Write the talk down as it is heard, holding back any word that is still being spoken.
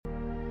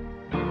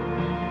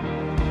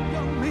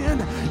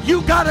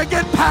You got to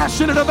get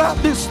passionate about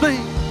this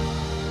thing.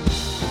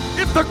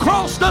 If the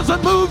cross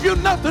doesn't move you,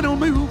 nothing will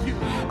move you.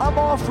 I'm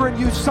offering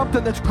you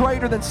something that's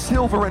greater than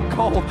silver and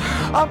gold.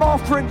 I'm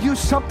offering you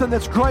something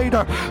that's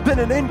greater than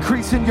an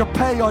increase in your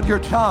pay on your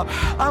job.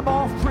 I'm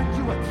offering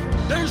you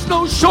There's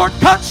no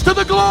shortcuts to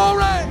the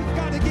glory. We've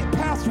got to get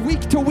past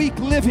week-to-week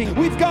living.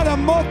 We've got to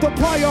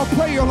multiply our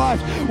prayer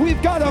life.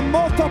 We've got to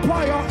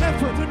multiply our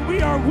effort. And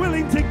we are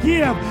willing to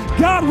give.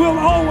 God will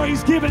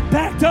always give it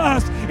back to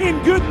us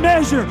in good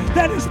measure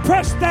that is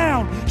pressed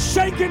down,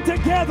 shaken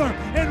together,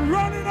 and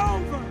running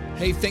over.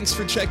 Hey, thanks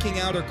for checking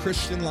out our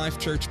Christian Life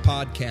Church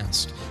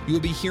podcast. You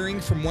will be hearing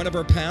from one of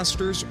our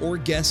pastors or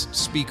guest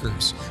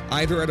speakers,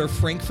 either at our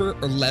Frankfurt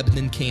or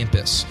Lebanon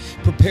campus.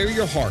 Prepare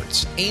your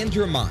hearts and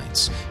your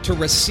minds to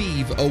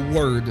receive a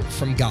word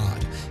from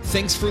God.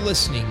 Thanks for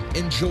listening.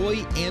 Enjoy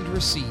and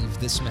receive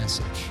this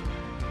message.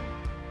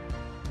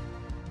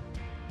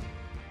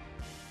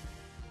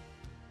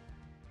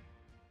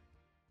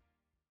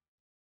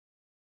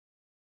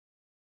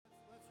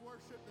 Let's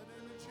worship the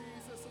name of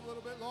Jesus a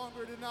little bit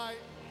longer tonight.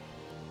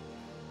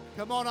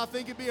 Come on, I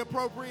think it'd be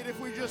appropriate if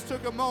we just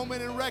took a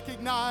moment and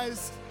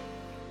recognized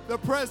the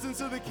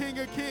presence of the King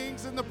of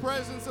Kings and the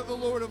presence of the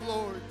Lord of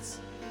Lords.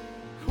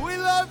 We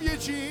love you,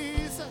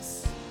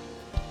 Jesus.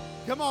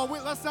 Come on,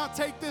 let's not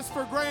take this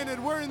for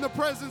granted. We're in the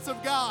presence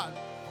of God.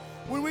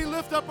 When we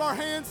lift up our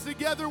hands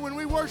together, when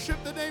we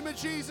worship the name of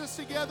Jesus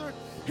together,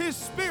 His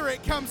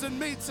Spirit comes and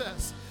meets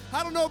us.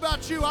 I don't know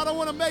about you. I don't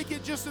want to make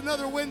it just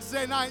another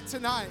Wednesday night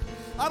tonight.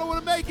 I don't want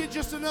to make it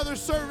just another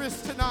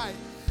service tonight.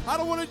 I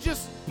don't want to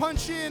just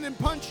punch in and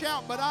punch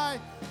out, but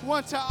I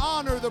want to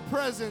honor the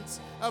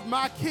presence of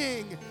my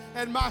King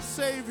and my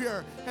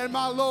Savior and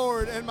my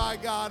Lord and my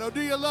God. Oh,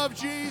 do you love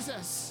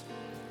Jesus?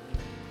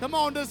 Come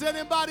on, does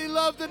anybody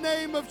love the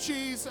name of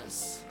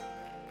Jesus?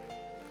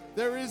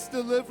 There is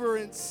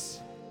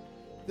deliverance,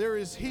 there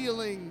is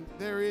healing,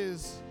 there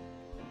is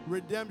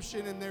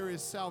redemption, and there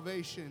is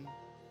salvation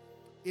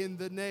in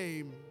the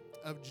name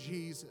of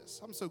Jesus.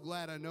 I'm so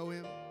glad I know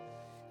Him.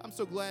 I'm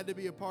so glad to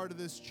be a part of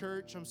this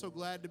church. I'm so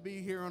glad to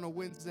be here on a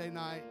Wednesday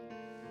night.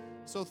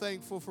 So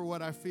thankful for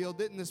what I feel.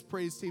 Didn't this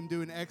praise team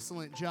do an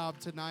excellent job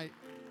tonight?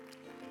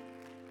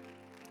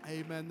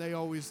 Amen. They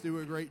always do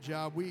a great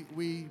job.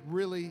 We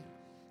really,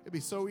 it'd be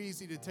so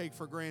easy to take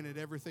for granted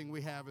everything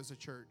we have as a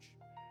church.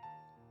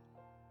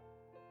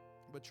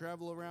 But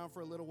travel around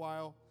for a little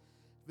while,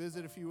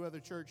 visit a few other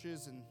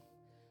churches, and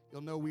you'll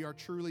know we are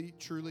truly,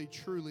 truly,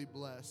 truly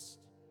blessed.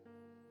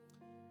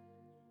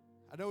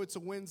 I know it's a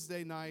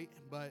Wednesday night,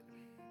 but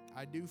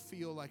I do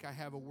feel like I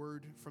have a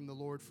word from the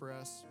Lord for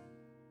us.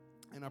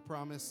 And I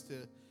promise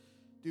to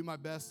do my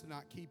best to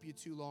not keep you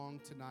too long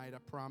tonight. I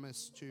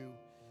promise to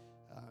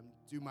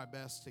do my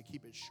best to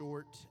keep it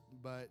short.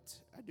 But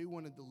I do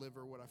want to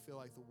deliver what I feel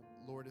like the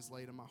Lord has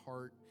laid in my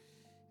heart.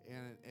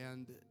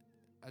 And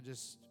I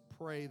just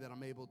pray that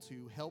I'm able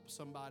to help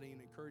somebody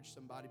and encourage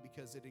somebody,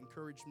 because it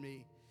encouraged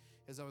me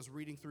as I was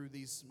reading through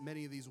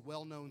many of these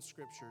well-known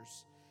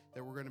scriptures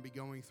that we're going to be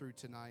going through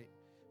tonight.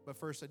 But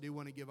first, I do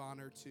want to give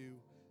honor to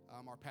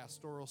our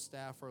pastoral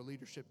staff, our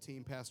leadership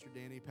team, Pastor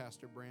Danny,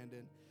 Pastor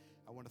Brandon.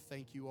 I want to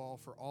thank you all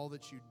for all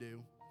that you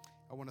do.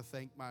 I want to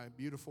thank my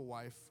beautiful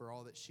wife for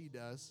all that she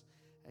does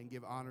and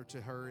give honor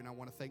to her. And I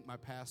want to thank my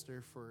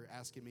pastor for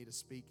asking me to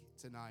speak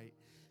tonight.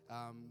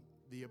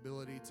 The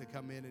ability to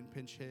come in and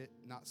pinch hit,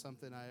 not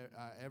something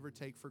I ever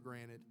take for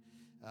granted,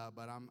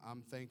 but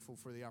I'm thankful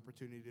for the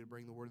opportunity to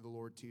bring the word of the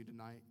Lord to you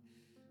tonight.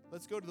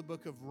 Let's go to the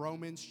book of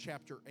Romans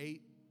chapter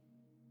 8.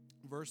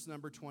 Verse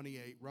number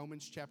 28,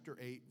 Romans chapter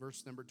 8,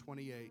 verse number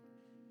 28.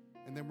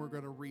 And then we're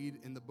going to read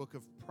in the book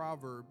of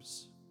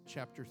Proverbs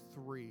chapter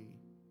 3.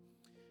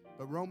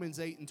 But Romans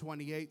 8 and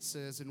 28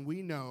 says, and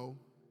we know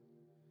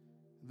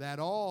that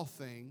all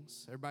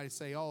things, everybody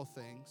say all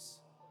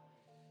things.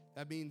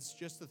 That means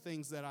just the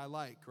things that I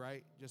like,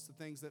 right? Just the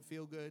things that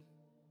feel good.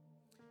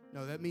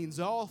 No, that means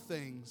all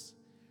things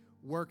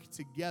work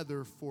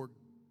together for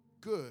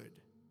good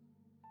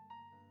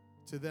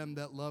to them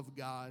that love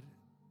God,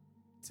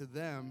 to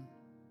them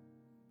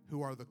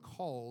who are the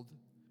called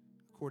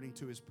according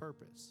to His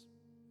purpose.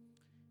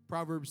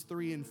 Proverbs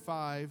 3 and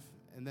 5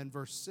 and then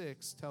verse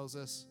 6 tells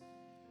us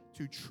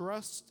to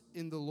trust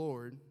in the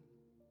Lord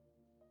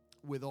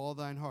with all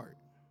thine heart.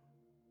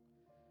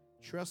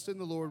 Trust in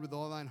the Lord with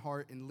all thine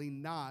heart, and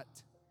lean not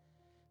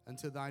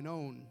unto thine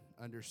own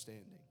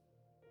understanding.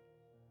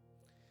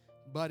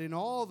 But in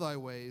all thy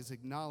ways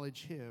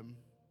acknowledge Him,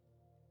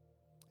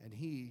 and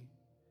He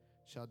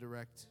shall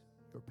direct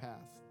your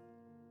path.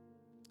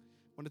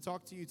 I want to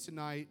talk to you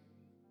tonight,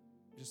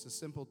 just a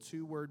simple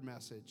 2-word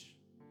message.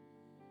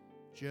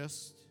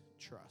 Just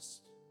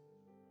trust.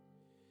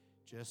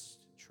 Just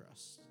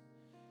trust.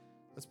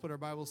 Let's put our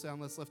Bibles down.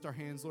 Let's lift our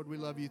hands. Lord, we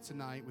love you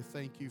tonight. We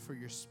thank you for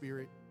your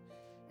Spirit,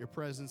 your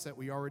presence that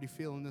we already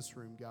feel in this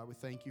room, God. We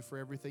thank you for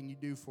everything you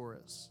do for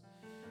us.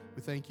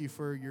 We thank you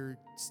for your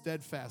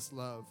steadfast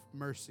love,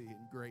 mercy,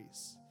 and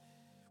grace,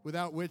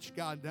 without which,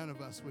 God, none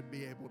of us would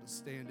be able to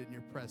stand in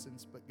your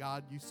presence. But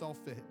God, you saw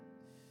fit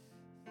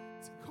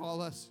to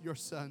call us your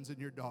sons and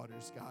your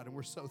daughters, God, and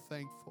we're so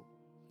thankful.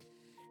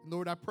 And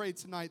Lord, I pray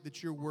tonight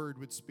that your word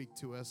would speak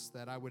to us,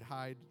 that I would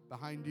hide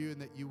behind you,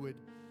 and that you would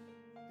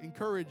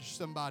encourage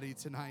somebody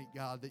tonight,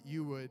 God, that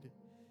you would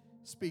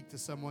speak to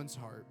someone's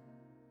heart.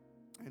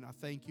 And I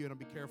thank you, and I'll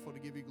be careful to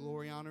give you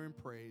glory, honor, and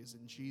praise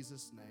in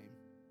Jesus' name.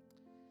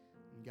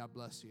 And God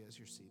bless you as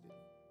you're seated.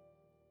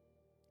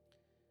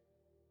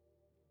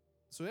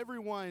 So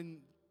everyone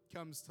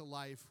comes to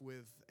life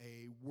with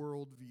a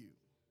worldview.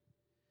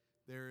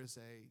 There's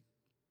a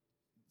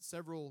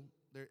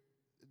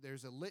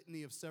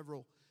litany of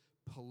several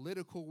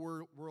political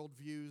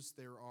worldviews.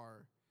 There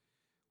are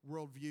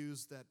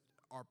worldviews that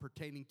are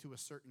pertaining to a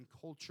certain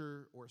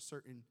culture or a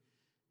certain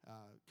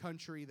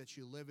country that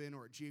you live in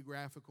or a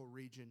geographical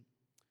region.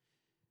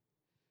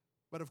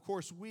 But of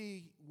course,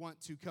 we want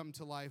to come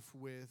to life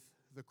with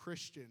the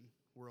Christian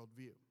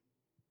worldview.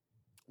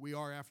 We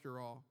are, after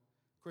all,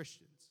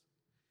 Christians.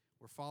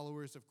 We're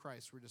followers of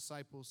Christ. We're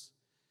disciples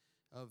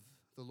of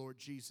the Lord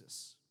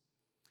Jesus.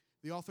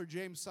 The author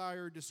James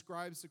Sire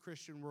describes the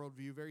Christian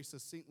worldview very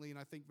succinctly and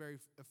I think very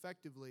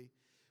effectively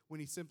when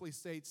he simply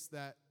states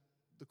that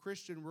the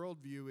Christian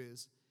worldview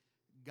is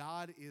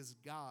God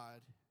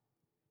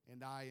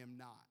and I am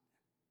not.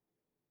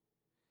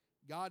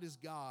 God is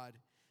God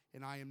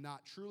and I am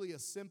not. Truly a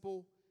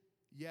simple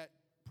yet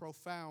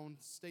profound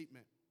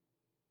statement.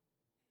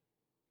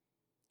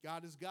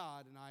 God is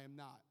God and I am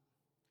not.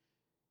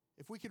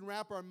 If we can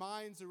wrap our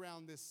minds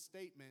around this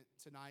statement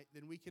tonight,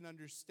 then we can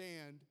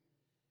understand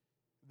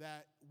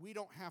that we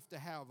don't have to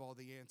have all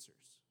the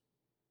answers.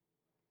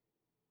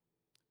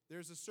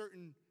 There's a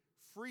certain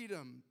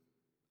freedom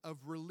of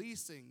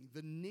releasing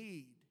the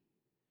need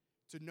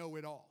to know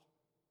it all,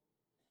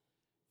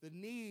 the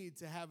need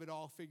to have it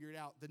all figured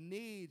out, the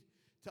need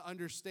to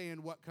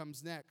understand what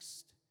comes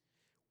next.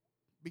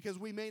 Because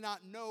we may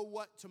not know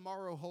what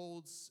tomorrow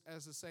holds,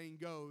 as the saying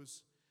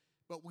goes,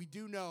 but we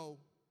do know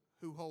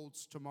who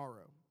holds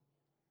tomorrow.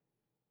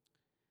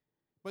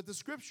 But the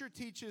scripture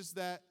teaches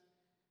that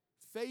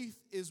faith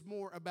is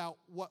more about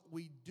what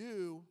we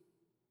do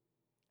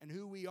and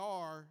who we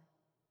are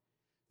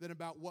than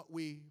about what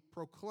we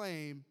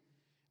proclaim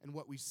and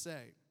what we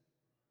say.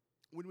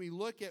 When we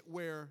look at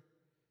where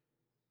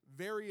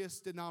various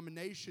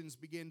denominations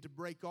begin to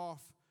break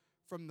off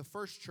from the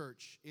first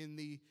church in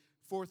the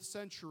 4th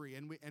century,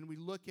 and we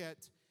look at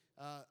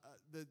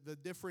the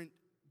different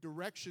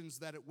directions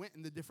that it went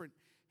and the different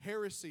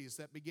heresies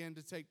that began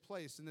to take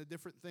place and the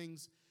different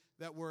things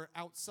that were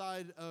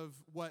outside of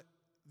what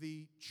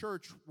the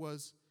church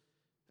was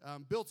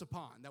built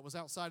upon, that was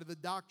outside of the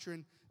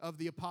doctrine of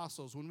the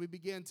apostles. When we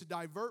began to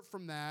divert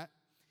from that,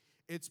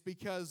 it's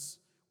because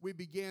we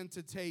began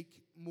to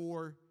take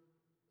more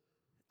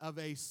of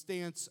a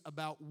stance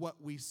about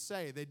what we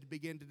say. They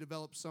began to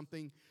develop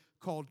something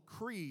called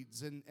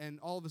creeds, and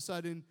all of a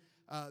sudden,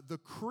 the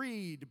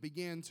creed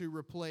began to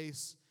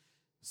replace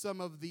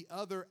some of the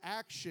other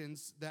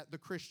actions that the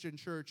Christian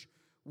church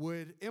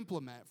would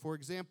implement. For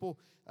example,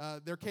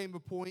 there came a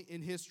point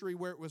in history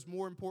where it was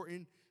more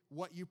important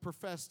what you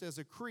professed as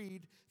a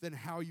creed than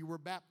how you were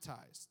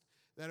baptized.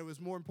 That it was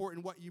more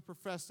important what you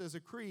professed as a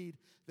creed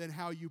than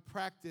how you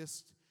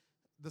practiced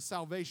the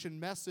salvation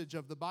message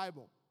of the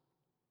Bible.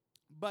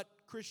 But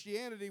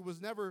Christianity was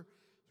never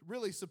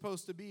really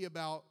supposed to be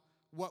about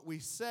what we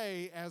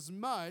say as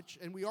much,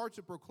 and we are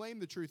to proclaim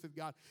the truth of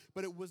God,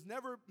 but it was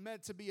never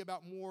meant to be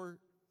about more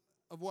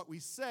of what we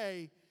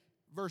say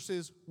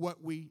versus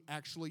what we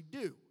actually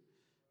do.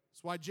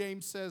 That's why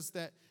James says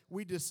that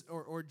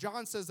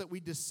John says that we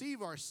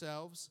deceive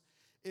ourselves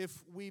if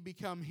we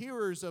become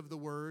hearers of the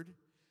word,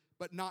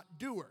 but not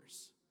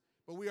doers.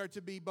 But we are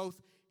to be both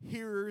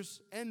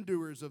hearers and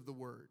doers of the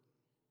word.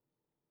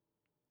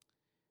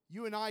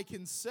 You and I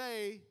can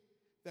say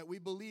that we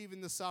believe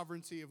in the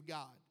sovereignty of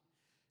God.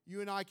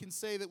 You and I can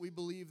say that we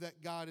believe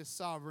that God is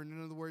sovereign.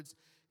 In other words,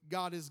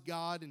 God is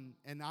God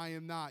and I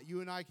am not.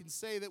 You and I can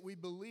say that we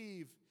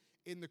believe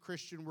in the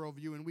Christian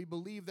worldview and we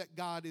believe that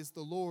God is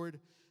the Lord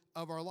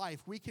of our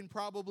life. We can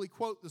probably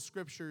quote the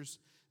scriptures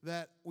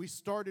that we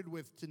started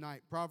with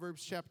tonight.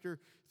 Proverbs chapter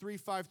 3,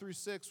 5 through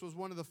 6 was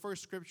one of the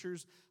first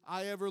scriptures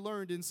I ever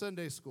learned in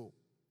Sunday school.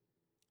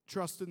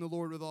 Trust in the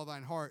Lord with all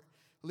thine heart.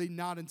 Lean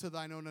not into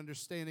thine own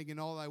understanding. In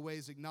all thy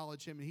ways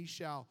acknowledge him, and he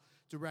shall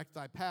direct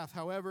thy path.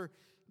 However,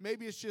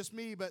 maybe it's just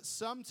me, but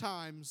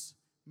sometimes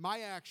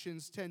my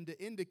actions tend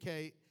to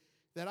indicate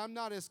that I'm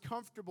not as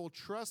comfortable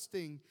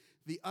trusting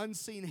the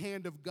unseen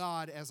hand of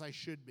God as I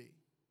should be.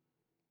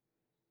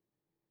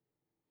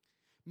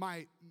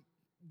 My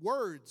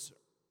words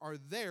are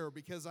there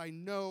because I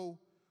know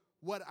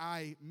what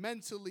I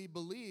mentally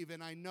believe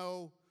and I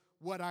know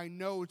what I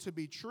know to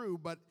be true.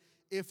 But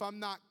if I'm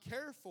not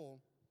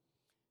careful,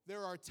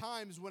 there are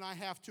times when I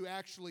have to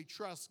actually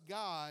trust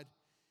God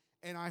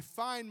and I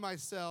find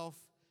myself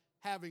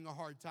having a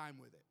hard time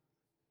with it.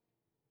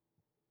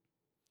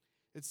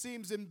 It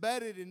seems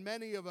embedded in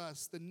many of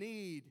us the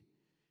need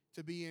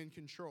to be in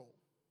control.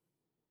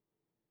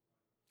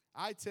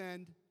 I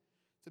tend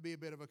to be a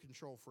bit of a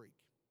control freak.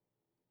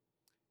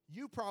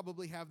 You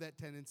probably have that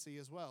tendency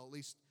as well. At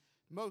least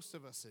Most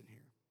of us in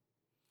here.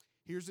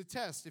 Here's a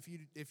test.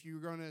 If you're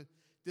going to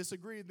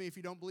disagree with me, if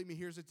you don't believe me,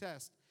 here's a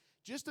test.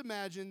 Just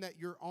imagine that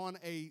you're on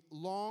a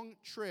long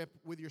trip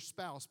with your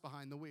spouse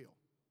behind the wheel.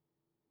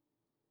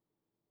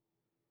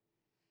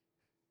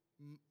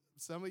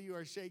 Some of you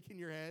are shaking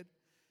your head,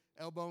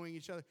 elbowing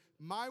each other.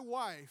 My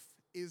wife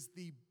is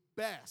the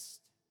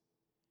best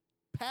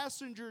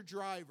passenger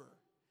driver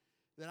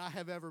that I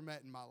have ever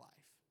met in my life.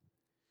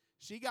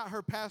 She got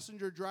her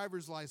passenger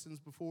driver's license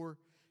before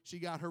she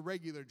got her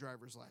regular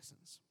driver's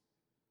license.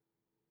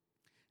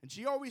 And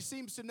she always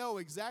seems to know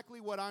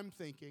exactly what I'm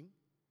thinking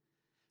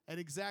and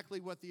exactly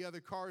what the other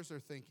cars are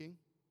thinking.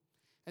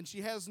 And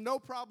she has no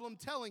problem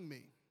telling me.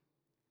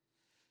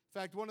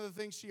 In fact, one of the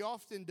things she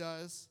often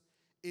does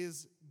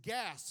is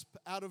gasp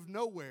out of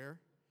nowhere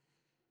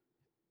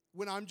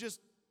when I'm just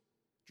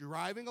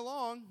driving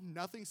along.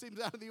 Nothing seems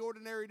out of the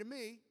ordinary to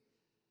me.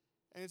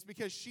 And it's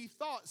because she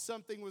thought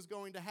something was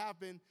going to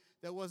happen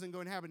that wasn't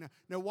going to happen.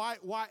 Now, why,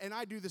 and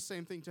I do the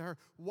same thing to her.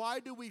 Why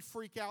do we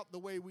freak out the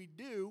way we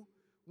do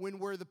when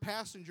we're the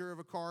passenger of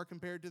a car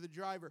compared to the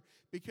driver?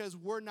 Because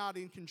we're not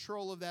in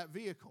control of that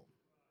vehicle.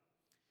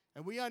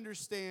 And we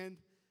understand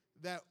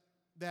that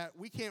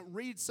we can't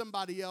read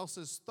somebody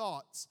else's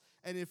thoughts.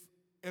 And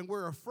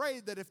we're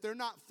afraid that if they're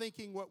not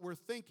thinking what we're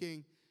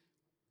thinking,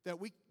 that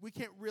we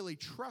can't really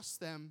trust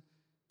them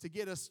to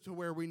get us to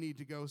where we need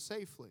to go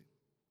safely.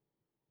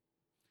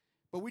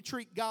 But we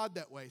treat God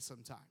that way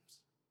sometimes.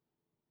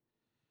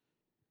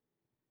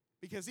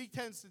 Because he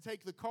tends to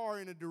take the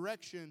car in a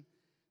direction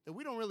that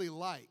we don't really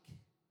like.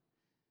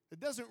 It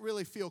doesn't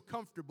really feel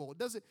comfortable.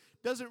 It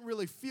doesn't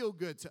really feel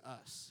good to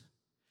us.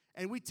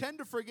 And we tend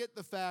to forget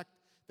the fact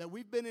that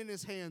we've been in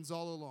his hands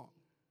all along.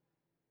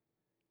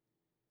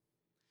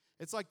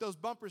 It's like those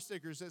bumper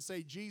stickers that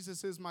say,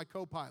 Jesus is my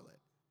co-pilot.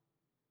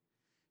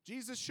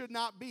 Jesus should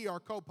not be our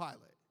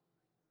co-pilot.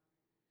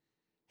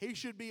 He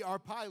should be our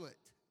pilot.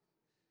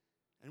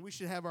 And we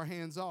should have our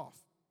hands off.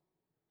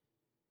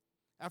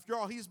 After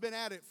all, he's been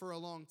at it for a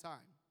long time.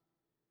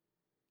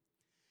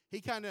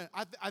 He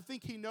I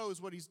think he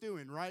knows what he's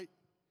doing, right?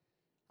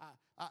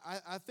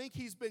 I think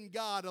he's been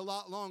God a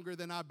lot longer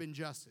than I've been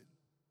Justin.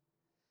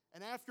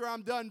 And after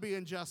I'm done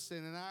being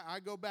Justin and I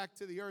go back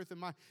to the earth and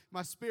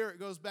my spirit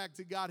goes back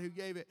to God who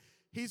gave it,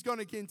 he's going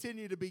to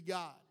continue to be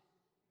God.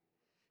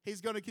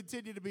 He's going to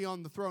continue to be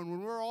on the throne.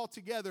 When we're all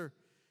together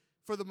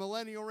for the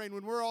millennial reign,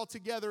 when we're all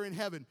together in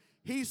heaven,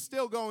 he's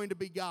still going to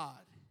be God.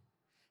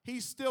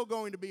 He's still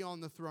going to be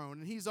on the throne,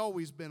 and he's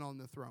always been on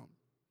the throne.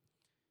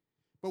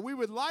 But we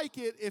would like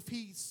it if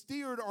he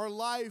steered our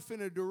life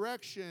in a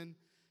direction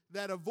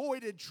that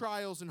avoided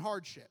trials and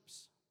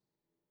hardships.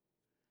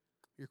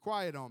 You're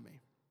quiet on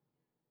me.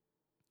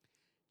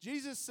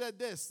 Jesus said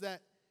this,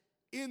 that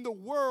in the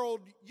world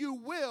you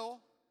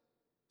will,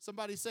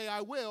 somebody say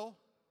I will,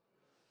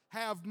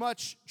 have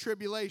much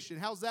tribulation.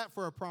 How's that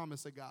for a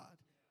promise of God?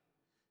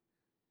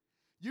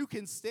 You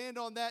can stand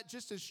on that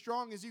just as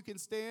strong as you can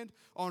stand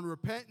on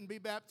repent and be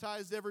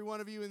baptized, every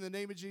one of you, in the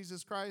name of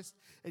Jesus Christ,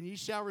 and ye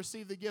shall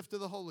receive the gift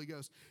of the Holy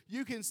Ghost.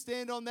 You can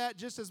stand on that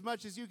just as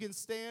much as you can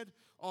stand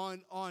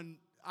on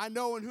I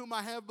know in whom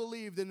I have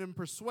believed and am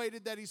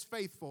persuaded that he's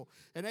faithful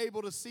and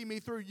able to see me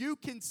through. You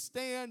can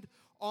stand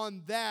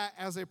on that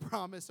as a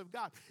promise of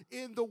God.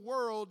 In the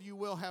world, you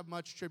will have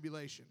much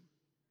tribulation.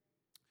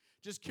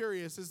 Just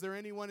curious, is there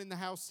anyone in the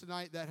house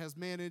tonight that has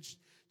managed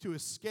to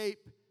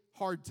escape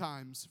hard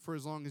times for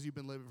as long as you've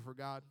been living for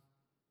God?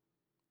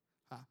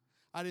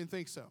 I didn't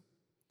think so.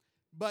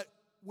 But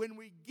when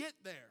we get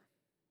there,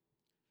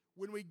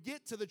 when we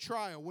get to the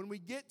trial, when we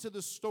get to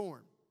the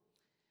storm,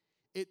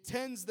 it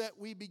tends that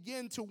we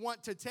begin to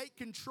want to take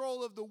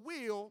control of the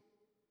wheel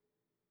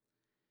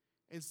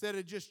instead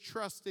of just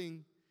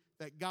trusting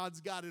that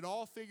God's got it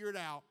all figured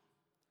out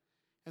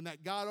and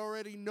that God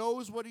already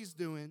knows what he's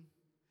doing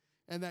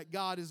and that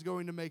God is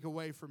going to make a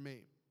way for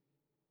me.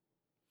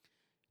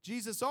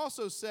 Jesus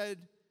also said,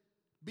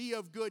 be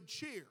of good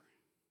cheer,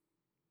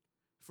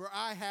 for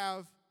I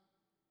have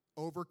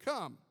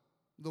overcome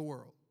the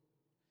world.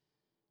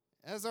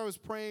 As I was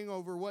praying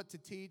over what to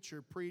teach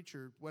or preach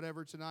or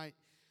whatever tonight,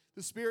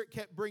 the Spirit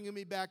kept bringing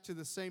me back to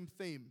the same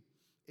theme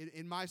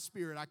in my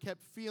spirit. I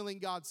kept feeling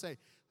God say,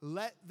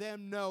 let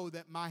them know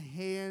that my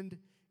hand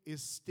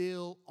is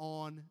still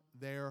on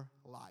their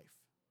life.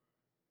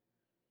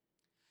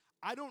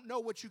 I don't know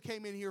what you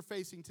came in here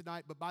facing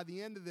tonight, but by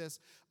the end of this,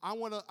 I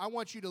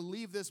want you to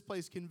leave this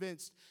place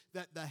convinced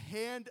that the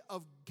hand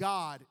of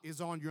God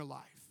is on your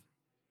life.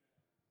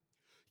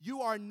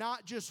 You are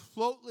not just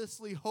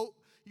hopelessly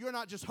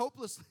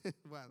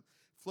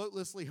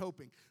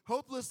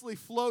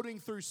floating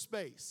through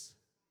space.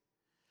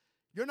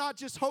 You're not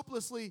just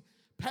hopelessly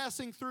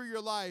passing through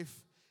your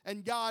life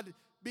and God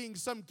being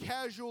some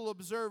casual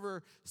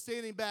observer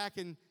standing back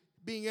and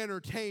being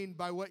entertained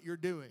by what you're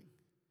doing.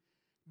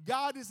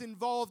 God is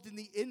involved in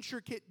the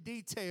intricate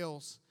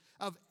details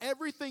of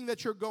everything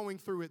that you're going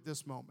through at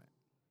this moment.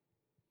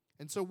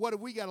 And so what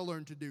have we got to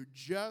learn to do?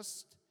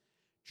 Just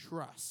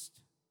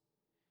trust.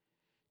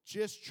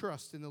 Just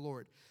trust in the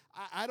Lord.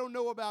 I don't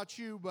know about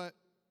you, but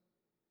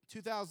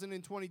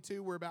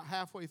 2022, we're about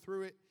halfway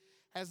through it,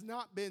 has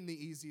not been the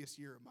easiest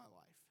year of my life.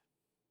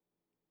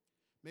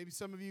 Maybe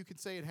some of you could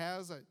say it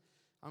has.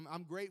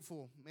 I'm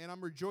grateful, man.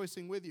 I'm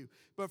rejoicing with you.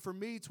 But for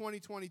me,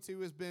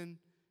 2022 has been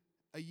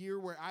a year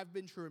where I've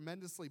been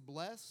tremendously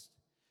blessed,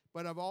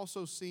 but I've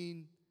also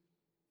seen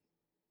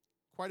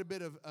quite a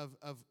bit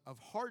of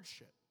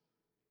hardship.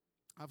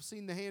 I've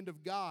seen the hand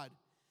of God,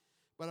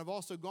 but I've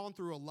also gone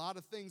through a lot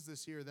of things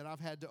this year that I've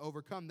had to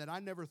overcome that I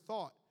never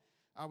thought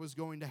I was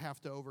going to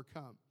have to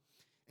overcome.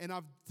 And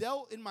I've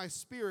dealt in my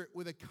spirit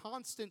with a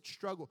constant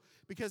struggle,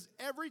 because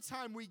every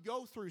time we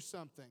go through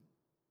something,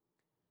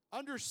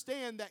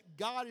 understand that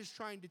God is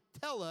trying to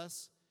tell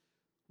us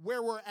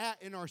where we're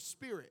at in our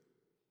spirit.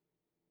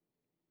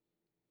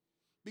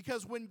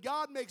 Because when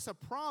God makes a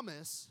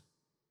promise,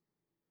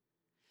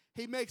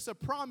 He makes a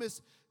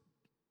promise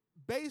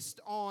based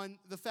on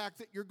the fact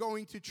that you're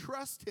going to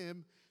trust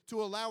Him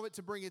to allow it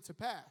to bring it to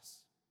pass.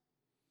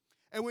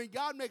 And when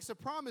God makes a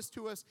promise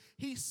to us,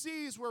 He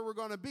sees where we're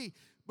going to be.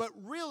 But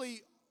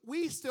really,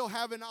 we still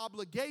have an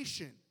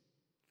obligation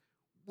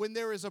when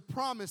there is a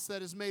promise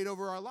that is made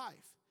over our life.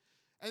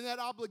 And that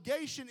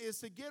obligation is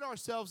to get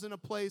ourselves in a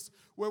place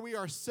where we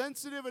are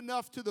sensitive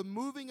enough to the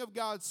moving of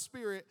God's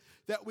Spirit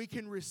that we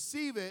can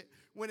receive it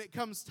when it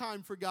comes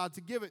time for God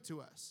to give it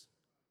to us.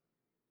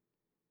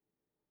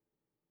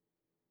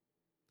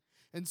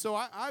 And so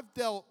I've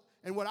dealt,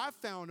 and what I've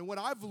found and what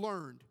I've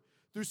learned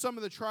through some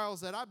of the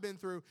trials that I've been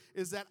through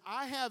is that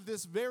I have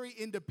this very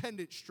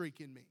independent streak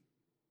in me.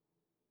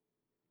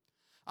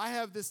 I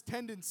have this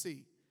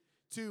tendency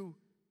to,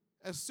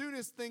 as soon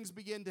as things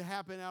begin to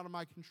happen out of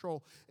my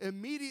control,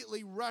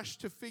 immediately rush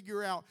to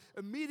figure out,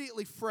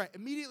 immediately fret,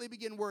 immediately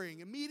begin worrying,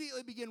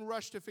 immediately begin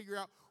rush to figure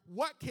out,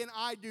 what can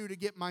I do to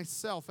get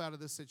myself out of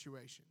this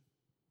situation?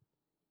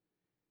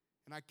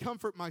 And I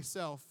comfort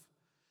myself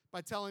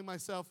by telling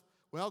myself,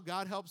 well,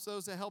 God helps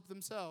those that help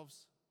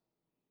themselves.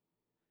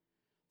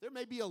 There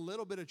may be a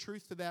little bit of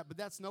truth to that, but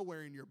that's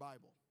nowhere in your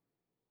Bible.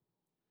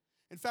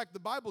 In fact, the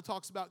Bible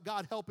talks about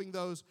God helping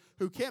those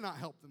who cannot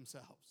help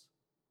themselves.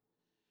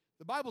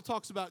 The Bible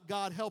talks about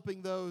God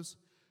helping those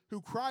who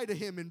cry to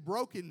Him in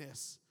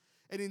brokenness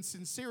and in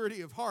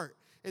sincerity of heart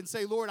and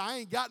say, Lord, I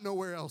ain't got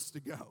nowhere else to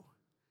go.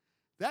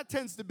 That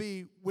tends to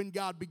be when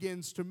God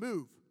begins to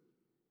move.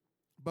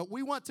 But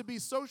we want to be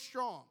so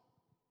strong.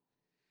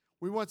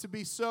 We want to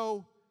be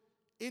so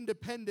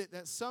independent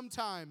that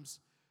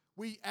sometimes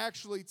we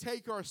actually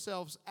take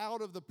ourselves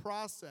out of the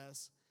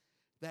process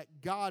that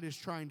God is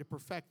trying to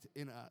perfect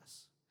in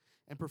us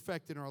and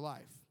perfect in our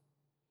life.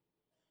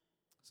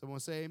 Someone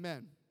say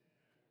amen.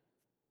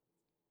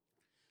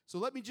 So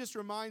let me just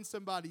remind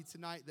somebody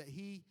tonight that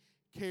He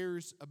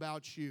cares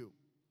about you.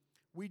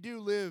 We do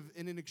live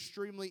in an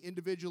extremely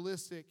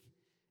individualistic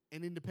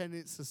and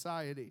independent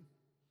society.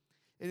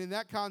 And in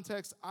that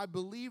context, I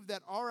believe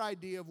that our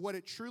idea of what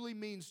it truly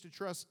means to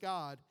trust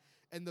God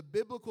and the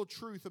biblical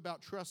truth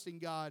about trusting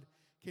God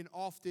can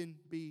often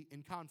be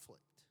in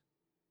conflict.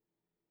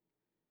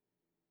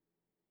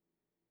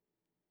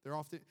 They're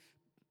often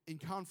in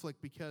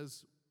conflict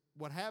because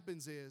what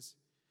happens is,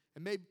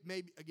 and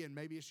maybe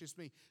it's just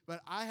me,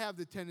 but I have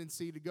the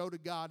tendency to go to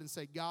God and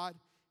say, God,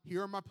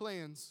 here are my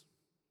plans.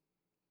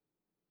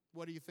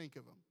 What do you think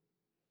of them?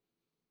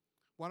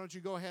 Why don't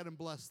you go ahead and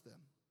bless them?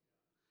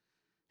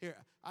 Here,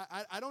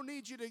 I don't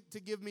need you to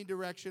give me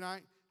direction.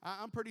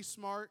 I'm pretty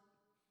smart.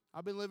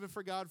 I've been living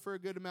for God for a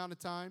good amount of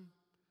time.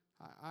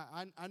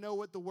 I know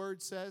what the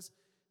Word says.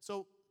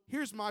 So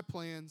here's my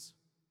plans.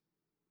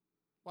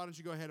 Why don't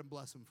you go ahead and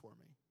bless them for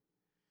me?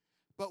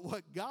 But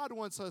what God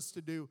wants us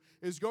to do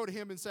is go to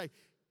Him and say,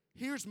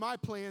 here's my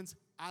plans.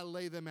 I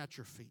lay them at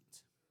your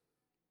feet.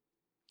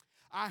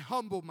 I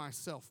humble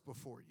myself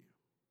before you.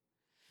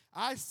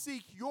 I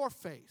seek your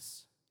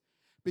face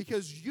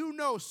because you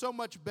know so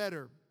much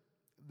better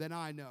than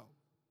I know.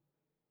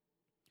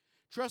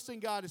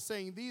 Trusting God is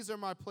saying, these are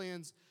my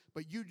plans,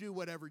 but you do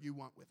whatever you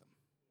want with them.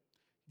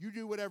 You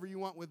do whatever you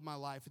want with my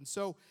life. And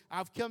so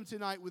I've come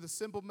tonight with a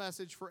simple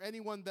message for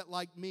anyone that,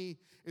 like me,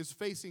 is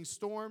facing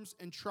storms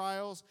and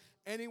trials,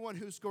 anyone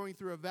who's going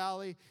through a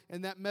valley,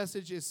 and that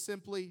message is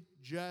simply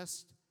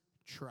just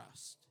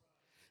trust.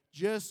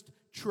 Just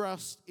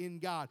trust in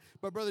God.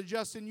 But Brother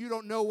Justin, you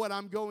don't know what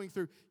I'm going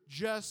through.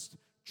 Just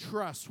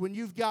trust. When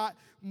you've got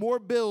more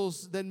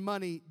bills than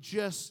money,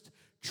 just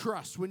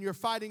trust. When you're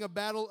fighting a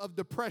battle of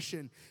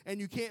depression and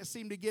you can't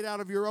seem to get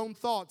out of your own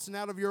thoughts and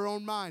out of your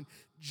own mind,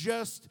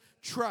 just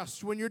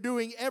trust. When you're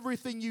doing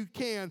everything you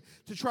can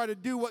to try to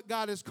do what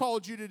God has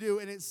called you to do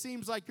and it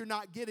seems like you're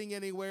not getting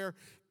anywhere,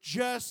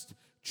 just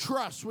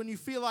trust. When you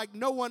feel like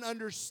no one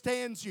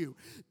understands you,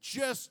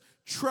 just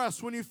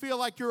trust. When you feel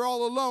like you're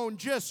all alone,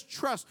 just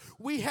trust.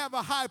 We have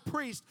a high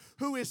priest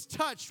who is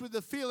touched with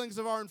the feelings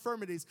of our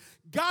infirmities.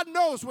 God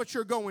knows what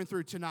you're going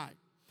through tonight.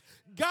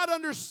 God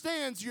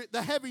understands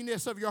the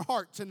heaviness of your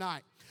heart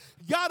tonight.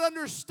 God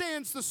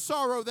understands the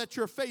sorrow that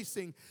you're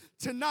facing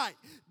tonight.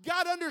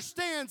 God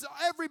understands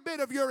every bit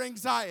of your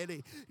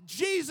anxiety.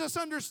 Jesus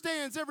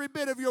understands every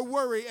bit of your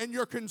worry and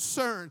your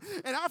concern.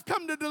 And I've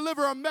come to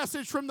deliver a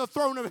message from the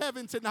throne of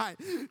heaven tonight.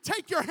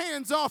 Take your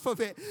hands off of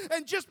it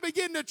and just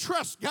begin to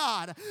trust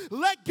God.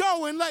 Let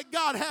go and let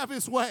God have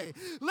his way.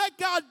 Let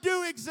God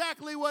do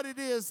exactly what it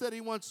is that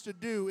he wants to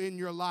do in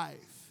your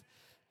life.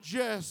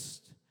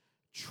 Just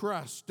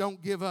trust.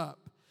 Don't give up,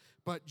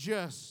 but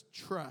just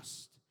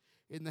trust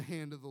in the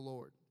hand of the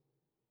Lord.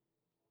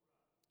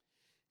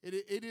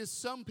 It is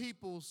some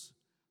people's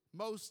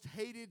most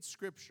hated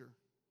scripture,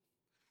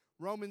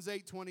 Romans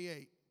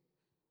 8:28.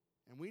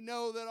 And we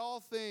know that all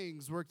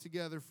things work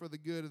together for the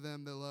good of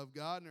them that love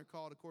God and are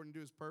called according to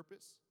his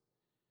purpose.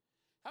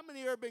 How many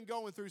of you have been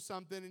going through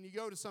something and you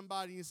go to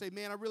somebody and you say,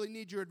 man, I really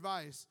need your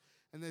advice?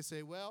 And they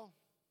say, well,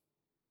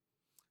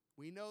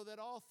 we know that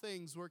all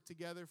things work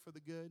together for the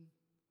good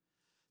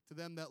to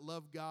them that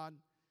love God.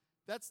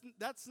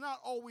 That's not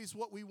always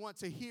what we want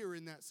to hear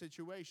in that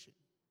situation.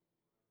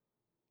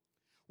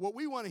 What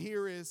we want to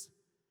hear is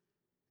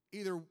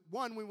either,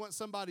 one, we want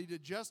somebody to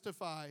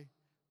justify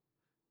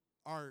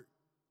our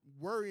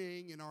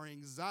worrying and our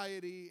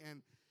anxiety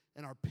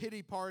and our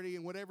pity party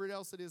and whatever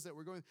else it is that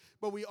we're going.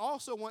 But we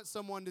also want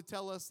someone to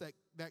tell us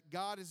that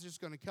God is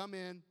just going to come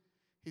in.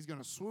 He's going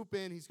to swoop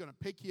in. He's going to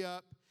pick you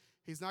up.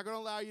 He's not going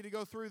to allow you to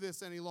go through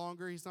this any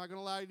longer. He's not going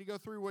to allow you to go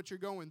through what you're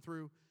going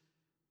through.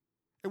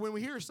 And when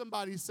we hear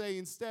somebody say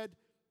instead,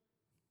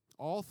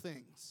 all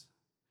things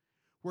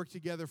work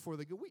together for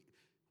the good,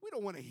 we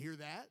don't want to hear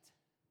that.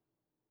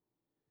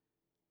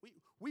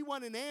 We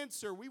want an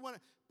answer.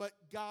 But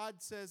God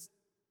says,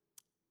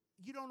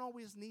 you don't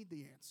always need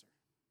the answer.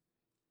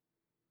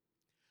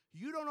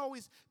 You don't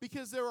always,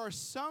 because there are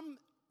some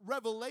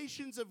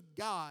revelations of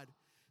God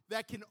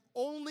that can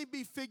only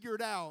be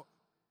figured out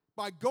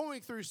by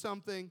going through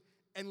something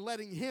and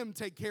letting him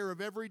take care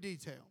of every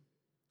detail.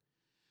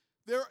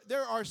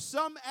 There are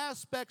some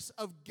aspects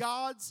of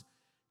God's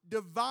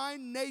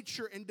divine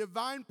nature and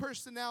divine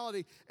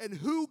personality and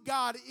who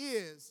God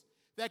is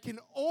that can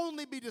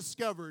only be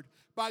discovered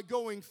by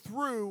going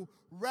through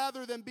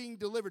rather than being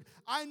delivered.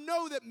 I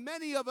know that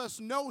many of us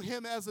know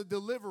him as a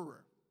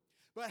deliverer,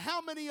 but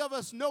how many of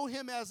us know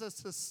him as a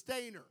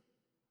sustainer?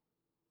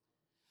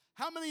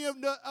 How many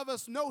of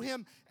us know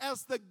him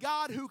as the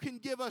God who can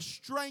give us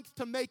strength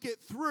to make it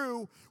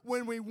through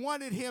when we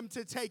wanted him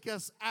to take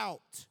us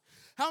out?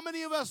 How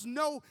many of us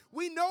know,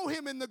 we know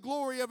him in the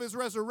glory of his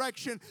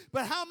resurrection,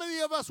 but how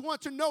many of us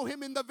want to know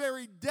him in the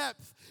very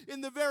depth,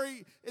 in the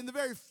very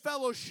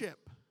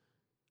fellowship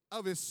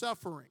of his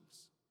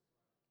sufferings?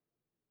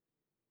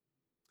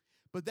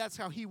 But that's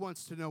how he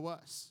wants to know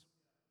us.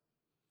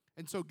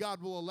 And so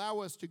God will allow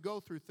us to go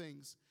through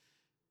things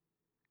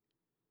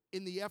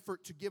in the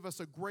effort to give us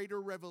a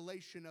greater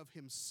revelation of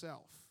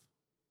himself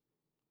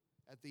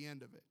at the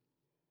end of it.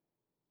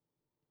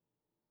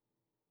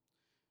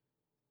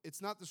 It's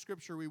not the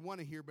scripture we want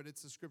to hear, but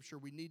it's the scripture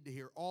we need to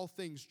hear. All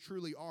things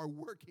truly are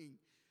working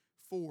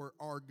for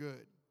our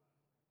good.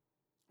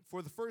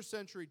 For the first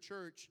century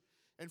church,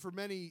 and for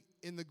many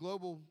in the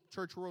global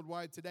church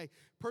worldwide today,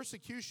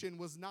 persecution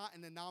was not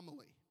an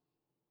anomaly.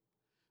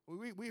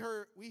 We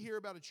hear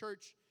about a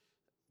church,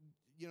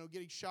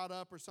 getting shot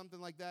up or something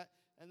like that,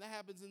 and that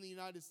happens in the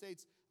United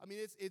States. I mean,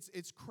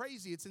 it's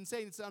crazy. It's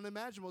insane. It's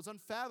unimaginable. It's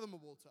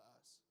unfathomable to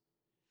us.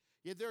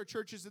 Yet there are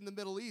churches in the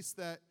Middle East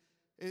that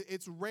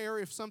it's rare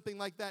if something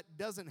like that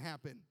doesn't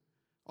happen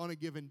on a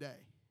given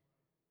day.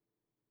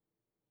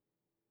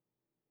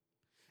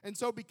 And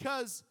so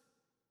because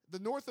the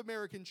North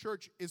American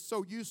church is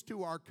so used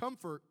to our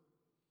comfort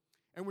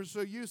and we're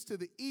so used to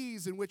the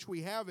ease in which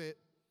we have it,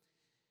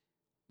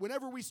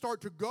 whenever we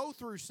start to go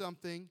through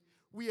something,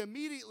 we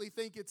immediately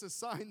think it's a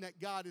sign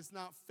that God is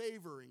not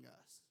favoring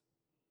us.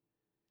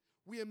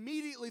 We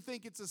immediately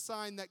think it's a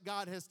sign that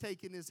God has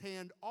taken his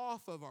hand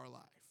off of our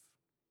life.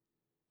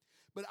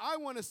 But I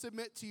want to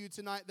submit to you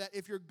tonight that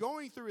if you're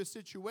going through a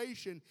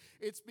situation,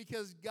 it's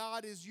because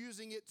God is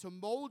using it to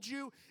mold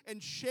you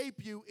and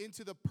shape you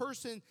into the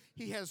person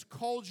he has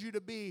called you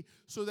to be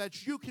so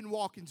that you can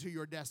walk into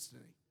your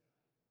destiny.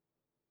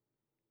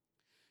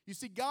 You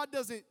see, God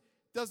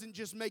doesn't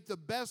just make the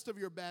best of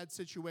your bad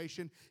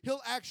situation.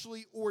 He'll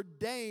actually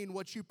ordain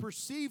what you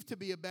perceive to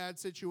be a bad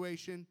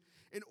situation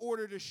in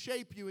order to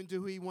shape you into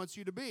who he wants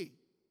you to be.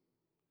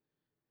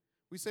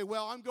 We say,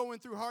 well, I'm going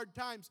through hard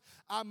times.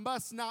 I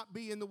must not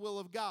be in the will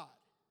of God.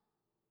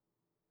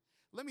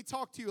 Let me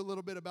talk to you a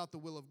little bit about the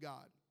will of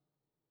God.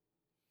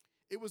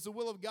 It was the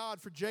will of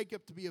God for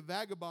Jacob to be a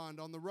vagabond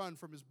on the run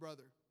from his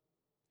brother.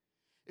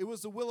 It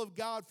was the will of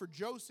God for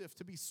Joseph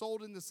to be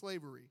sold into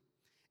slavery,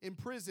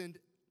 imprisoned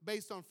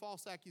based on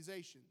false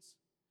accusations,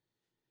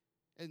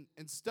 and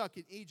stuck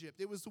in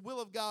Egypt. It was the will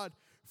of God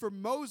for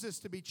Moses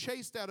to be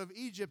chased out of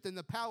Egypt in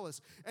the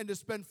palace and to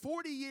spend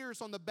 40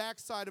 years on the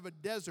backside of a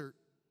desert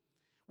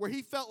where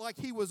he felt like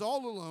he was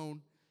all alone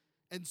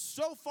and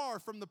so far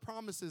from the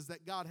promises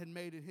that God had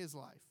made in his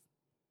life.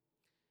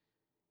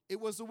 It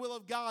was the will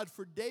of God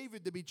for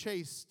David to be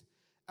chased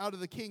out of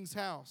the king's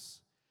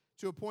house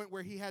to a point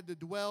where he had to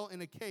dwell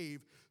in a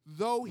cave,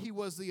 though he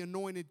was the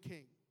anointed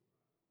king.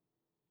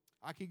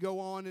 I could go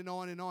on and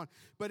on and on.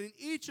 But in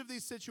each of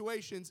these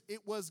situations,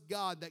 it was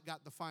God that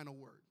got the final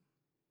word.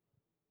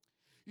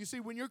 You see,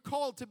 when you're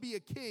called to be a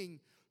king,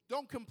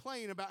 don't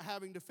complain about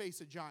having to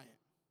face a giant.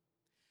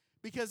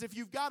 Because if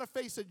you've got to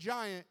face a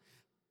giant,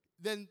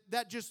 then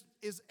that just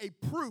is a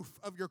proof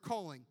of your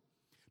calling.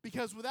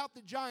 Because without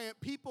the giant,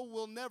 people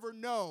will never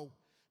know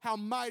how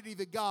mighty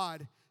the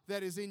God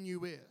that is in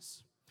you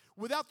is.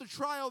 Without the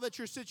trial that's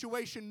your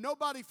situation,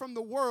 nobody from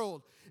the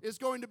world is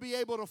going to be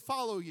able to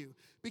follow you.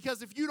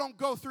 Because if you don't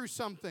go through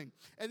something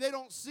and they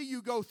don't see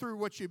you go through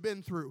what you've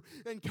been through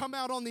and come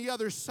out on the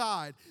other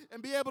side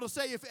and be able to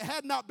say, if it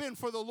had not been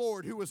for the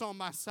Lord who was on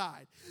my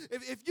side,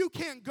 if you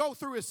can't go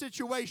through a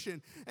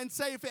situation and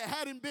say, if it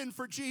hadn't been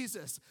for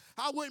Jesus,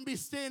 I wouldn't be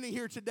standing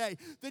here today,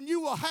 then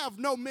you will have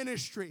no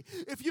ministry.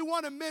 If you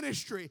want a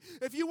ministry,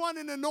 if you want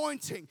an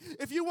anointing,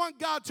 if you want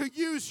God to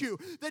use you,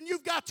 then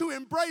you've got to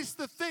embrace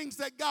the things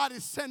that God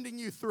is sending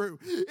you through.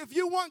 If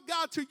you want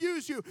God to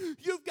use you,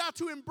 you've got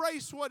to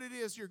embrace what it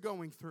is you're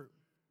going through.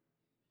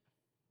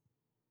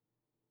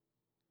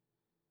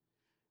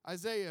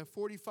 Isaiah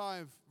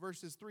 45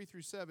 verses 3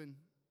 through 7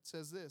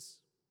 says this.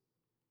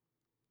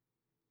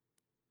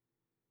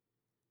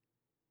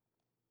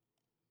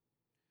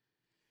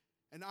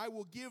 And I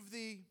will give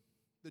thee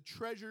the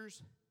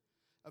treasures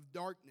of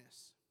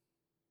darkness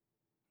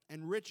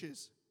and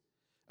riches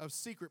of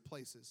secret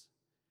places,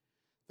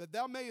 that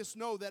thou mayest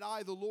know that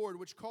I, the Lord,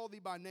 which called thee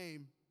by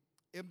name,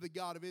 am the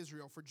God of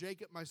Israel. For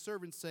Jacob my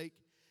servant's sake,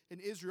 and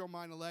Israel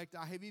mine elect,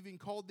 I have even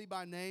called thee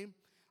by name.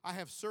 I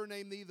have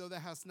surnamed thee, though thou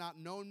hast not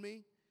known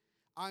me.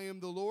 I am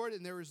the Lord,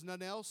 and there is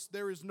none else.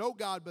 There is no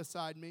God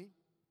beside me.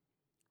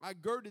 I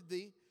girded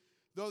thee,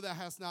 though thou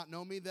hast not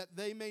known me, that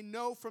they may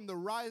know from the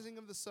rising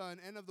of the sun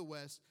and of the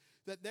west,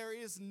 that there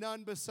is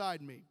none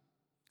beside me.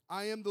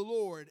 I am the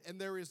Lord, and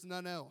there is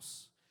none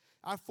else.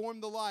 I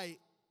form the light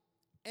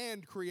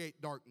and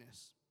create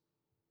darkness.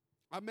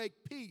 I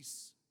make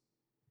peace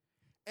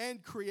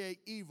and create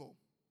evil.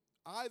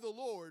 I, the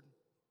Lord,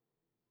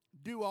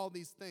 do all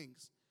these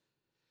things.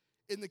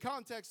 In the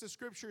context, the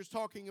scripture is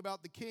talking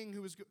about the king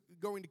who is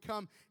going to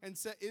come and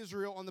set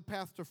Israel on the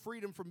path to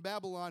freedom from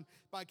Babylon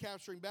by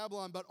capturing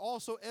Babylon. But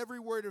also every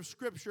word of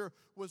scripture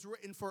was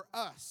written for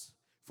us,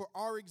 for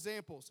our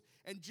examples.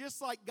 And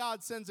just like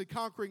God sends a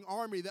conquering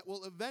army that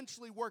will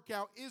eventually work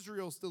out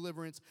Israel's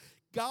deliverance,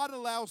 God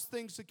allows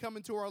things to come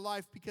into our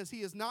life because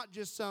he is not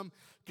just some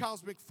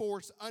cosmic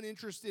force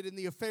uninterested in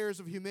the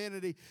affairs of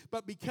humanity,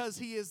 but because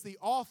he is the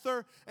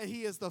author and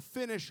he is the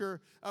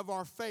finisher of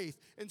our faith.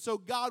 And so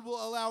God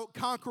will allow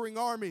conquering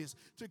armies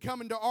to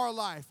come into our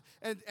life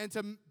and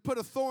to put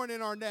a thorn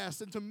in our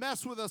nest and to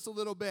mess with us a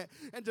little bit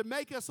and to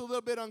make us a little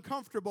bit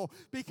uncomfortable,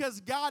 because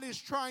God is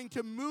trying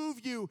to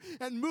move you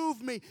and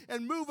move me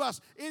and move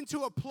us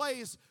into a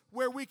place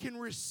where we can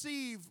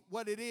receive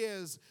what it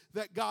is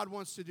that God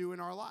wants to do in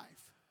our life.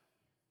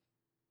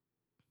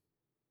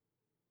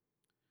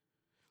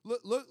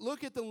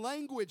 Look at the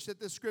language that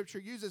this scripture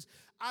uses.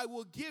 I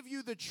will give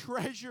you the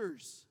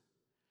treasures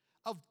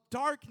of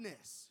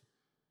darkness.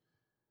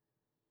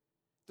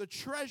 The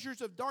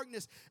treasures of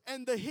darkness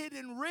and the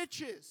hidden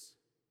riches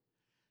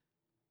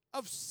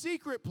of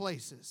secret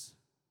places.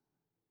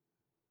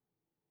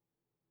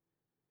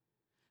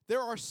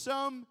 There are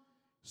some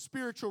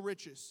spiritual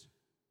riches.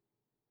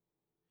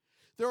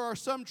 There are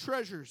some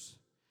treasures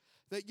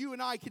that you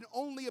and I can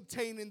only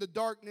obtain in the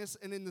darkness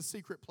and in the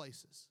secret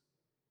places.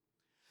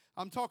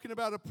 I'm talking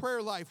about a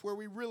prayer life where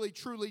we really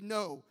truly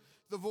know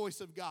the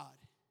voice of God.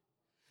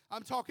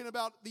 I'm talking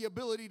about the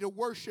ability to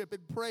worship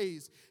and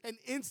praise and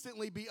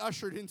instantly be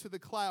ushered into the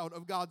cloud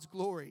of God's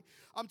glory.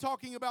 I'm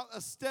talking about a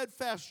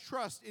steadfast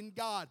trust in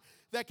God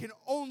that can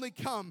only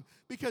come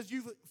because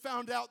you've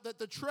found out that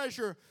the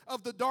treasure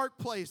of the dark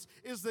place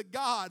is the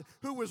God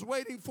who was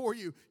waiting for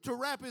you to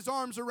wrap his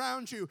arms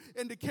around you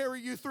and to carry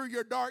you through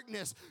your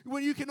darkness.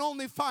 When you can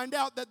only find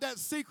out that that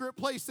secret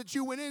place that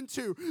you went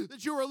into,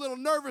 that you were a little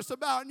nervous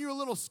about and you were a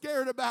little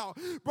scared about,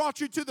 brought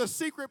you to the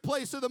secret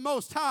place of the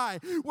Most High,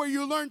 where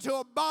you learned to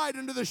abide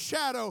under the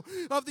shadow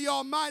of the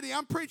Almighty.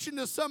 I'm preaching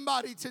to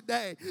somebody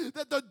today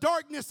that the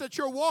darkness that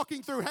you're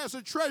walking through has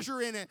a treasure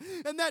in it,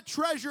 and that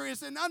treasure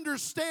is an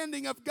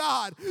understanding of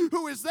God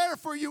who is there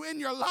for you in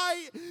your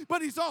light,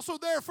 but he's also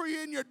there for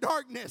you in your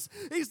darkness.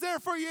 He's there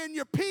for you in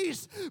your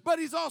peace, but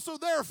he's also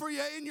there for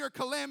you in your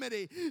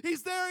calamity.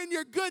 He's there in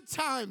your good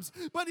times,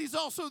 but he's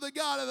also the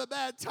God of the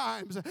bad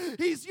times.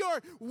 He's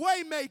your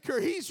way maker.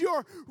 He's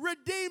your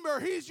redeemer.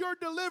 He's your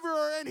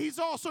deliverer, and he's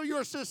also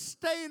your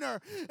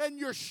sustainer and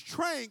your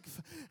strength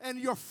and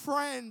your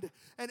friend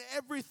and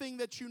everything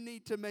that you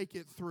need to make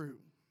it through.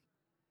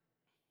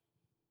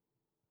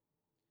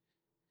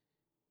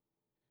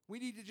 We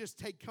need to just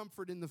take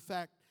comfort in the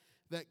fact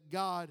that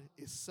God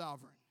is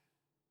sovereign.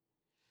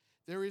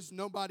 There is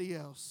nobody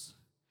else.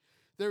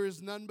 There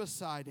is none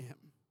beside him.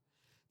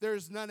 There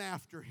is none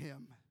after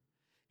him.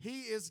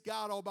 He is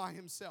God all by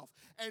himself,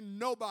 and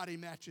nobody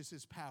matches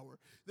his power.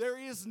 There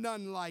is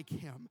none like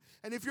him.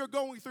 And if you're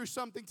going through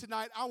something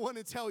tonight, I want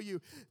to tell you,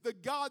 the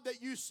God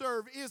that you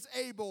serve is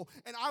able,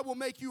 and I will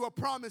make you a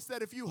promise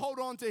that if you hold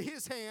on to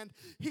his hand,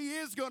 he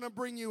is going to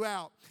bring you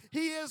out.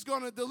 He is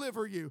going to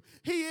deliver you.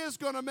 He is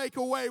going to make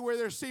a way where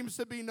there seems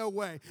to be no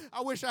way.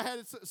 I wish I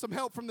had some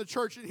help from the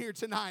church in here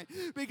tonight,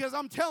 because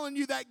I'm telling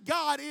you that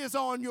God is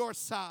on your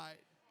side.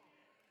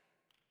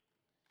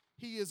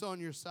 He is on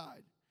your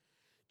side.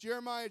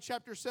 Jeremiah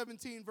chapter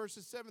 17,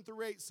 verses 7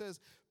 through 8 says,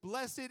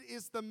 "Blessed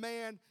is the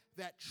man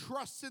that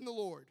trusts in the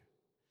Lord,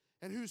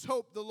 and whose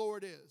hope the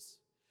Lord is.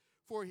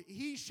 For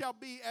he shall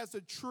be as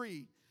a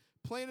tree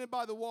planted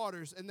by the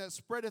waters, and that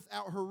spreadeth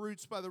out her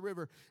roots by the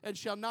river, and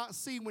shall not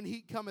see when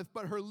heat cometh,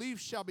 but her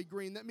leaves shall be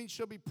green." That means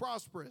she'll be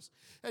prosperous,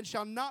 "and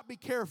shall not be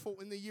careful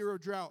in the year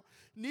of drought,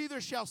 neither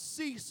shall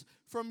cease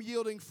from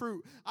yielding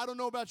fruit." I don't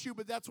know about you,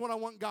 but that's what I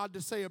want God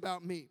to say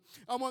about me.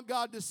 I want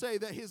God to say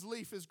that his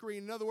leaf is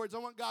green. In other words, I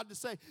want God to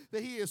say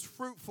that he is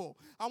fruitful.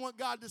 I want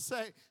God to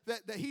say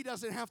that he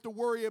doesn't have to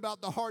worry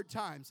about the hard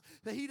times,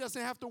 that he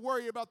doesn't have to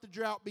worry about the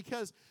drought,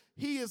 because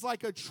he is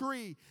like a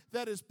tree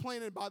that is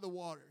planted by the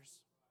waters.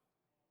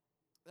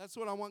 That's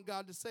what I want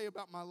God to say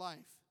about my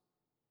life.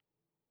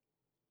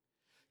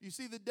 You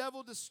see, the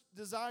devil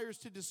desires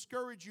to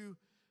discourage you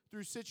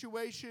through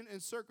situation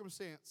and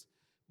circumstance.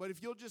 But if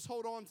you'll just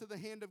hold on to the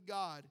hand of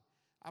God,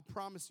 I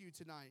promise you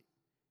tonight,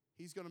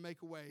 he's going to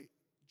make a way.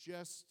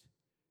 Just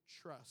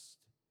trust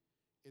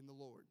in the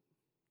Lord.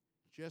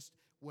 Just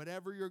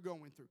whatever you're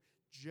going through,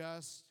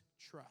 just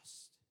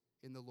trust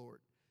in the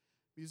Lord.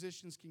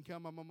 Musicians can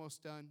come. I'm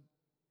almost done.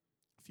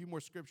 A few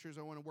more scriptures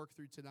I want to work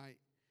through tonight.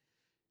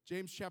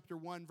 James chapter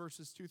 1,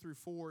 verses 2 through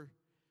 4.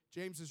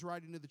 James is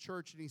writing to the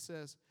church, and he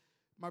says,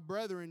 "My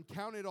brethren,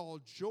 count it all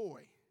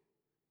joy."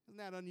 Isn't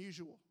that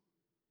unusual?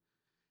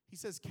 He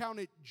says, count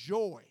it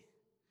joy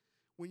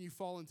when you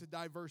fall into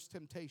diverse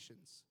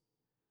temptations.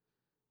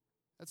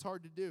 That's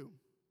hard to do.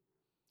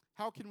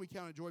 How can we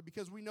count it joy?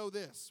 Because we know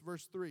this,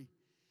 verse 3,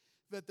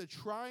 that the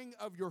trying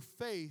of your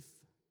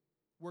faith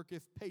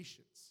worketh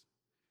patience.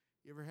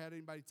 You ever had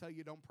anybody tell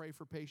you don't pray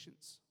for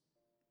patience?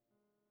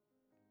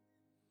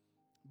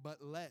 But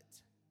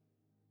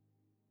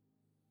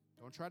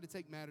don't try to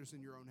take matters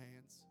in your own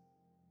hands.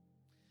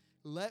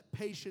 Let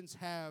patience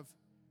have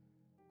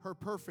her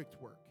perfect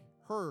work,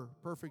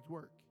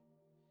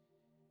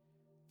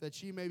 that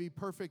she may be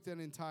perfect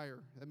and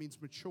entire. That means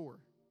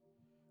mature,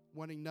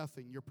 wanting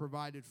nothing. You're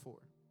provided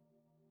for.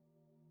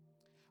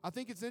 I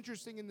think it's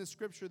interesting in this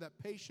scripture that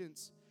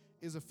patience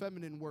is a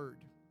feminine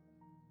word.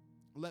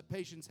 Let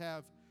patience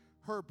have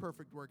her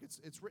perfect work.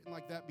 It's written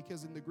like that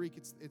because in the Greek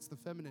it's the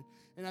feminine.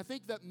 And I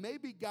think that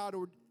maybe God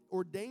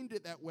ordained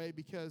it that way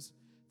because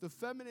the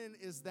feminine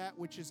is that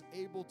which is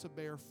able to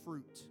bear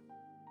fruit,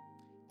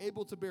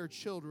 able to bear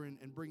children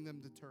and bring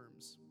them to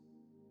terms.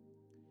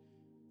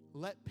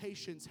 Let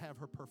patience have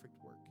her perfect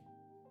work.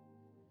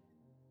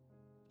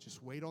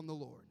 Just wait on the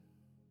Lord.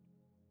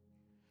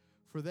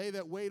 For they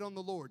that wait on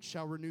the Lord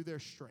shall renew their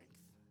strength.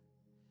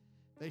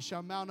 They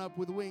shall mount up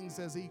with wings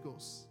as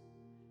eagles.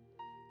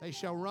 They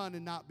shall run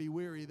and not be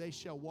weary. They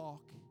shall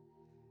walk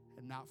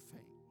and not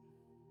faint.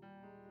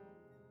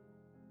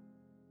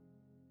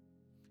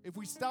 If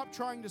we stop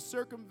trying to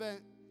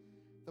circumvent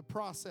the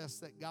process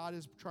that God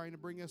is trying to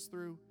bring us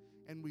through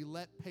and we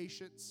let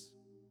patience,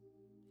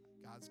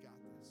 God's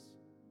got this.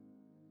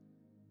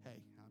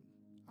 Hey,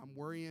 I'm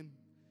worrying.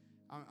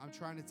 I'm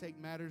trying to take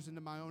matters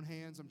into my own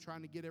hands. I'm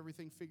trying to get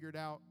everything figured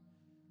out.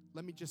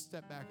 Let me just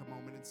step back a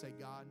moment and say,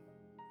 God,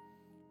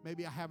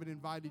 maybe I haven't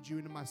invited you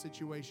into my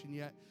situation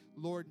yet.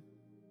 Lord,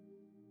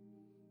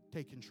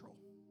 take control.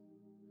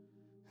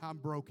 I'm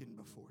broken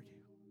before you.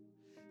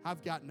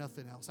 I've got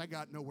nothing else. I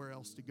got nowhere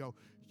else to go.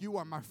 You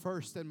are my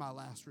first and my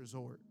last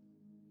resort.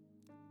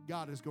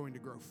 God is going to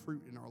grow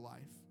fruit in our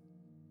life.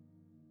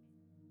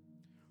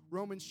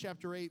 Romans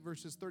chapter 8,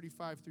 verses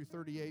 35 through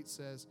 38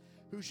 says,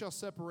 "Who shall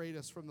separate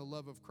us from the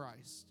love of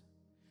Christ?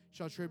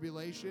 Shall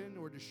tribulation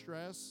or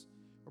distress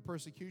or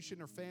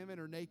persecution or famine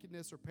or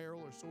nakedness or peril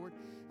or sword?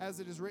 As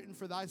it is written,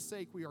 for thy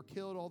sake we are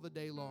killed all the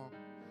day long.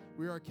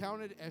 We are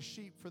accounted as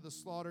sheep for the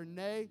slaughter.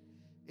 Nay,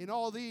 in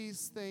all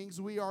these things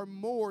we are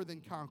more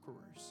than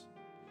conquerors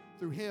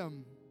through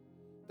him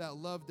that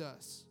loved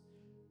us."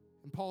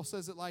 And Paul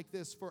says it like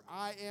this, "For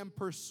I am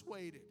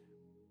persuaded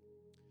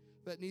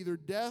that neither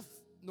death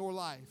nor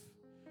life,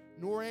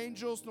 nor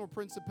angels, nor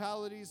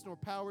principalities, nor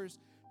powers,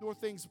 nor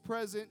things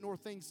present, nor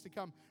things to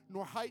come,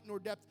 nor height, nor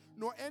depth,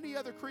 nor any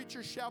other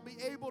creature shall be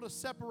able to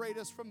separate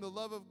us from the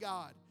love of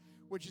God,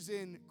 which is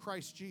in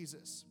Christ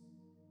Jesus."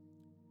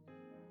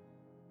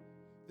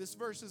 This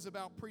verse is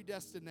about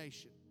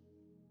predestination.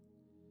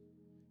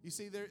 You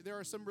see, there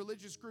are some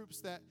religious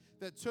groups that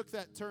took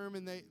that term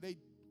and they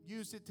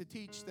used it to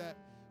teach that,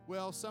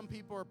 well, some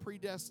people are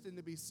predestined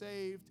to be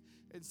saved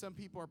and some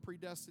people are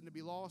predestined to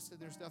be lost and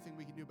there's nothing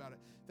we can do about it.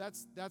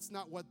 That's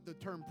not what the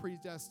term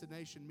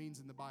predestination means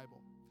in the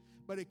Bible.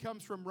 But it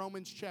comes from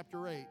Romans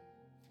chapter 8.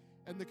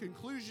 And the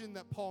conclusion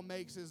that Paul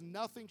makes is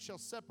nothing shall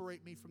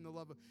separate me from the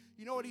love of,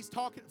 you know what he's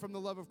talking, from the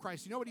love of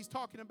Christ. You know what he's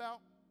talking about?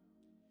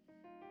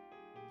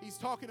 He's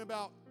talking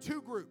about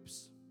two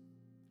groups.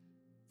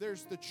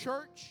 There's the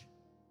church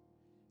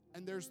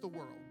and there's the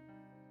world.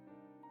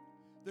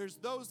 There's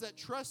those that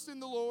trust in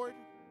the Lord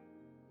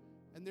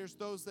and there's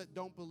those that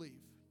don't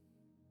believe.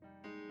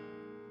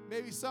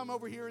 Maybe some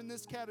over here in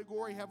this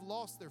category have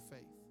lost their faith.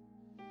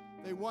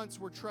 They once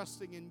were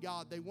trusting in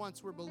God. They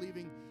once were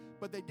believing,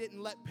 but they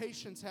didn't let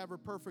patience have her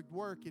perfect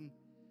work, and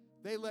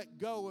they let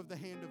go of the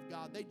hand of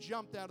God. They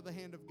jumped out of the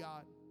hand of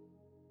God.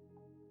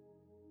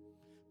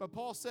 But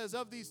Paul says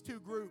of these two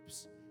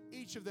groups,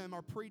 each of them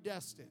are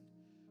predestined.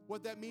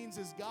 What that means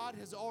is God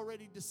has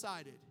already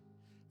decided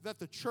that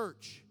the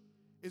church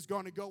is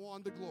going to go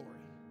on to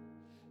glory.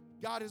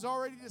 God has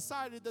already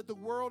decided that the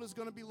world is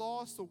going to be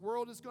lost. The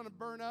world is going to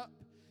burn up.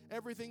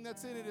 Everything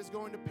that's in it is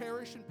going to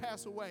perish and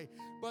pass away.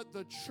 But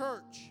the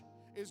church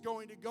is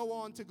going to go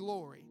on to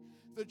glory.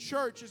 The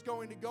church is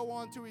going to go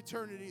on to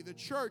eternity. The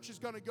church is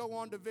going to go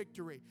on to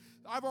victory.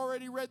 I've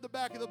already read the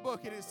back of the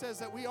book, and it says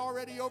that we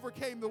already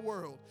overcame the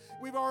world.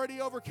 We've already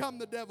overcome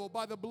the devil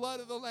by the blood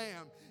of the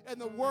Lamb and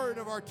the word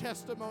of our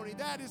testimony.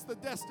 That is the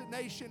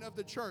destination of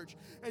the church.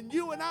 And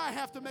you and I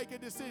have to make a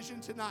decision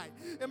tonight.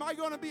 Am I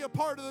going to be a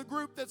part of the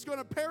group that's going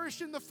to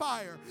perish in the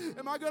fire?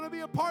 Am I going to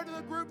be a part of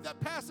the group that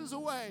passes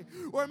away?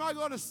 Or am I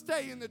going to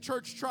stay in the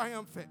church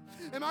triumphant?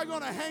 Am I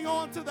going to hang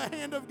on to the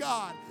hand of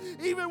God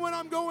even when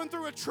I'm going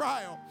through a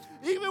trial?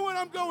 Even when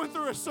I'm going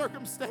through a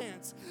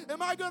circumstance,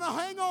 am I going to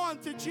hang on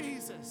to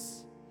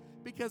Jesus?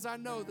 Because I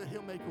know that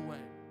He'll make a way.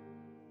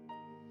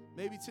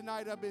 Maybe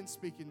tonight I've been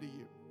speaking to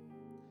you.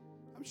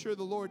 I'm sure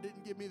the Lord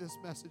didn't give me this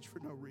message for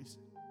no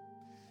reason.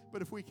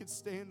 But if we could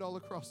stand all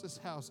across this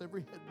house,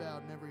 every head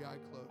bowed and every eye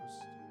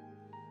closed.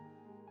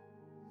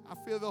 I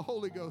feel the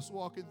Holy Ghost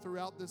walking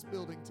throughout this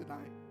building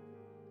tonight.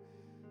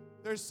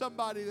 There's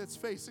somebody that's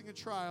facing a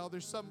trial.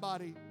 There's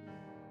somebody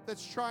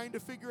that's trying to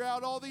figure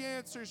out all the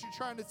answers. You're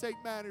trying to take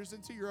matters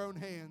into your own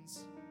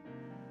hands.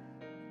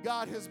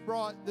 God has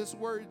brought this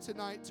word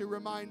tonight to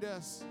remind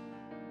us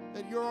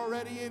that you're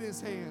already in His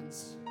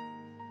hands.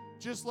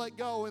 Just let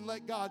go and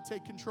let God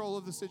take control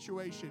of the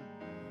situation.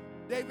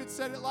 David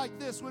said it like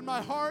this: when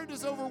my heart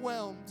is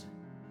overwhelmed,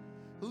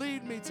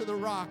 lead me to the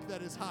rock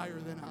that is higher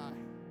than I.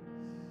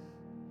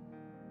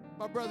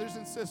 My brothers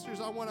and sisters,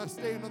 I want to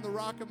stand on the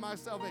rock of my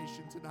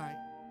salvation tonight.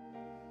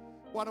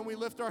 Why don't we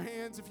lift our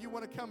hands? If you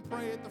want to come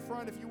pray at the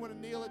front, if you want to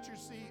kneel at your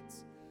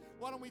seats,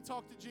 why don't we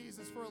talk to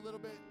Jesus for a little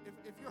bit?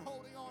 If you're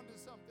holding on to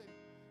something,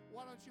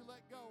 why don't you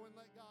let go and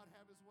let God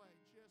have His way?